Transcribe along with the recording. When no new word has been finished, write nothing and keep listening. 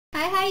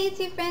Hi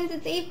YouTube friends,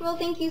 it's April.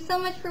 Thank you so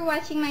much for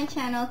watching my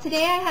channel.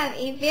 Today I have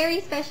a very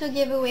special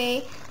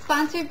giveaway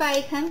sponsored by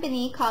a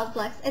company called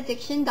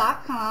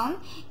LuxAddiction.com,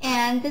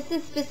 and this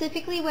is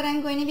specifically what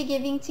I'm going to be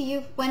giving to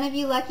you, one of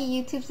you lucky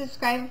YouTube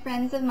subscriber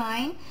friends of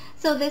mine.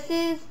 So this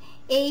is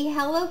a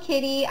Hello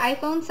Kitty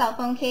iPhone cell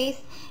phone case,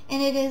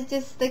 and it is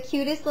just the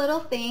cutest little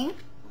thing.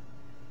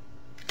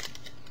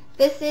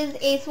 This is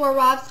a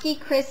Swarovski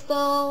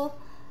crystal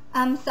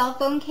cell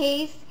phone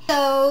case.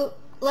 So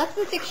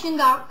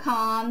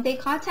LuxAddiction.com, they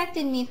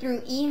contacted me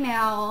through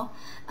email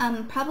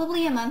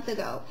probably a month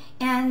ago,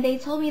 and they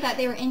told me that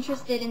they were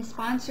interested in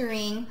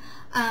sponsoring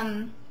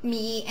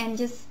me and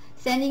just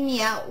sending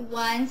me out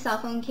one cell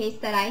phone case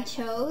that I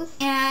chose.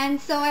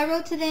 And so I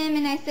wrote to them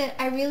and I said,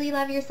 I really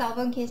love your cell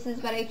phone cases,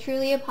 but I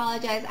truly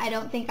apologize. I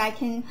don't think I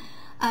can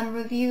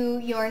review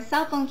your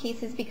cell phone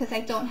cases because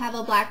I don't have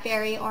a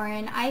BlackBerry or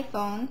an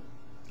iPhone.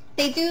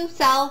 They do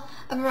sell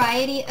a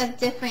variety of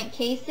different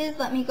cases.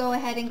 Let me go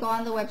ahead and go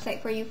on the website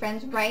for you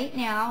friends right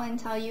now and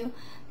tell you.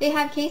 They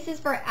have cases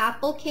for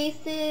Apple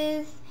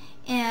cases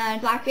and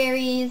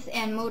Blackberries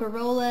and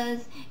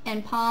Motorola's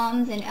and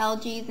Palms and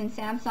LG's and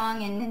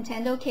Samsung and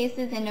Nintendo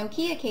cases and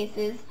Nokia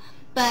cases.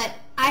 But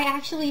I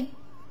actually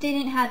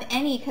didn't have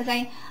any because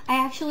I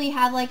actually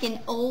have like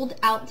an old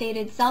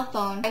outdated cell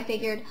phone. I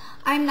figured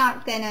I'm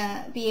not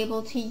gonna be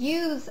able to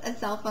use a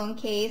cell phone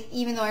case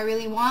even though I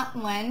really want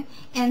one,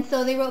 and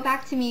so they wrote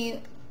back to me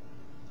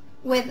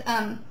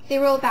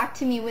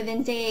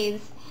within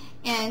days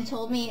and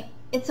told me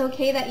it's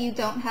okay that you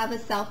don't have a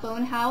cell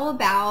phone. How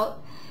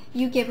about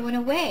you give one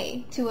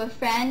away to a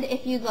friend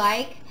if you'd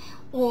like,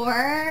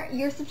 or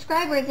your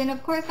subscribers? And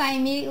of course I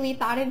immediately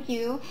thought of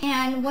you,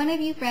 and one of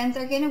you friends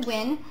are going to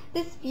win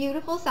this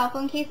beautiful cell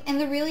phone case. And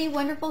the really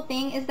wonderful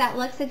thing is that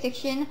Lux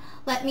Addiction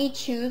let me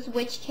choose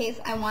which case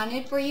I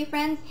wanted for you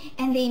friends,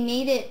 and they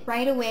made it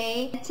right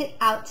away,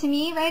 out to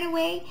me right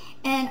away.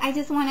 And I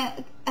just want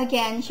to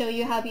again show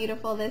you how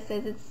beautiful this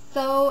is. It's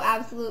so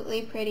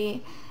absolutely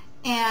pretty,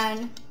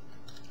 and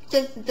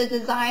just the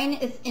design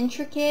is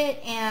intricate,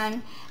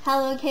 and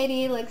Hello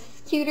Kitty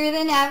looks cuter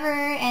than ever,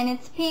 and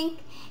it's pink.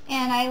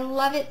 And I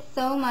love it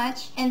so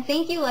much. And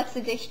thank you, Lux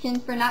Addiction,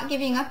 for not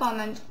giving up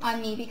on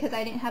me because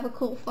I didn't have a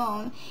cool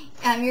phone.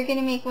 You're going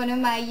to make one of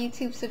my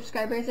YouTube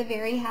subscribers a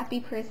very happy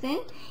person.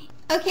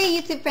 Okay,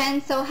 YouTube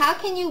friends, so how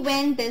can you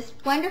win this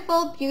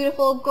wonderful,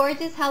 beautiful,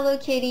 gorgeous Hello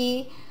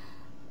Kitty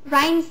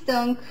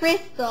rhinestone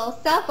crystal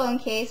cell phone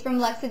case from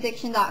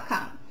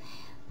LuxAddiction.com?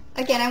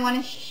 Again, I want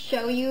to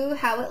show you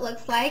how it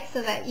looks like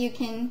so that you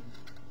can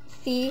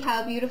see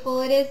how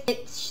beautiful it is.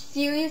 It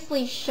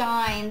seriously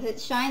shines. It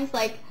shines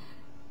like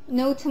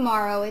no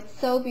tomorrow. It's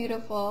so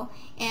beautiful,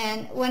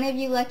 and one of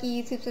you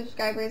lucky YouTube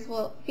subscribers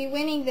will be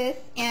winning this.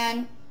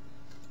 And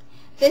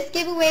this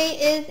giveaway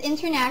is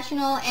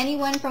international.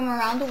 Anyone from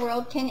around the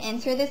world can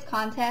enter this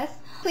contest.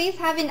 Please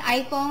have an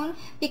iPhone,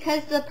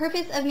 because the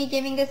purpose of me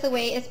giving this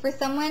away is for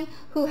someone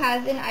who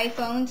has an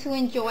iPhone to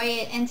enjoy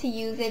it and to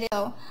use it.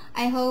 So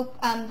I hope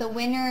the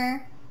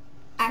winner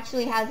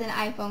actually has an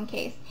iPhone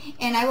case.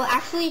 And I will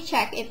actually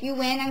check. If you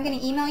win, I'm going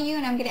to email you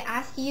and I'm going to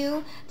ask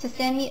you to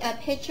send me a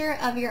picture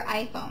of your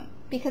iPhone,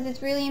 because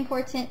it's really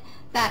important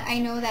that I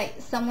know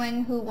that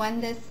someone who won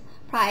this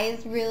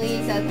prize really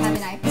does have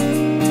an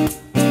iPhone.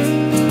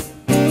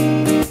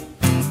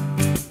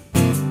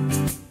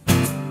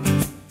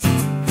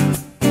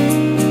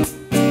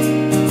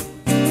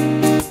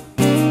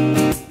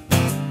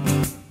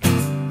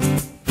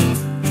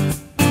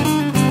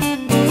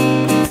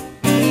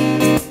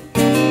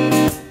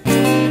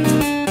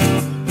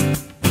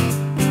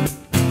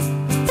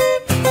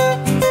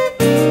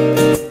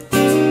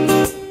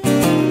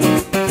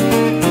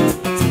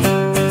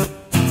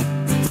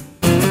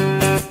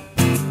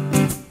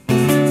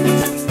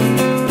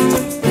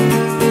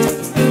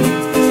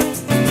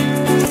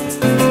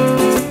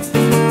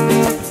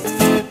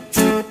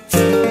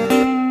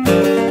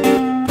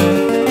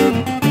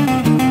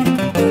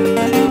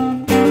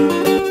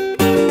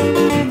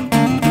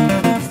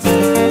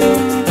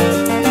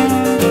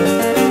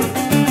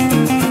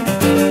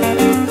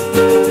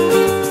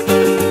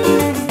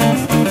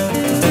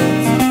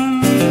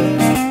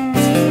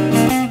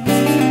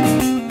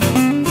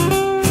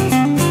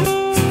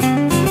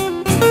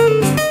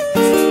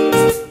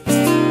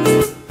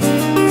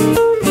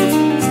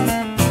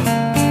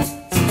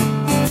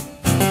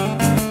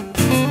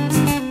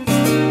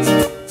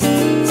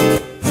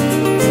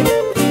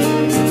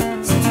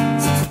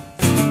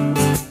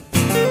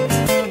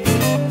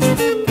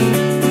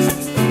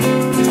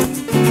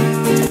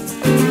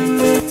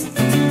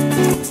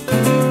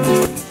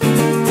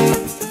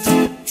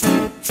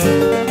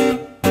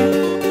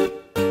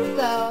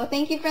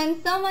 Thank you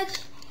friends so much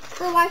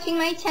for watching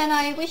my channel.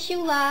 I wish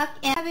you luck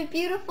and have a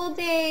beautiful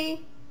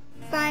day.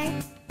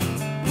 Bye.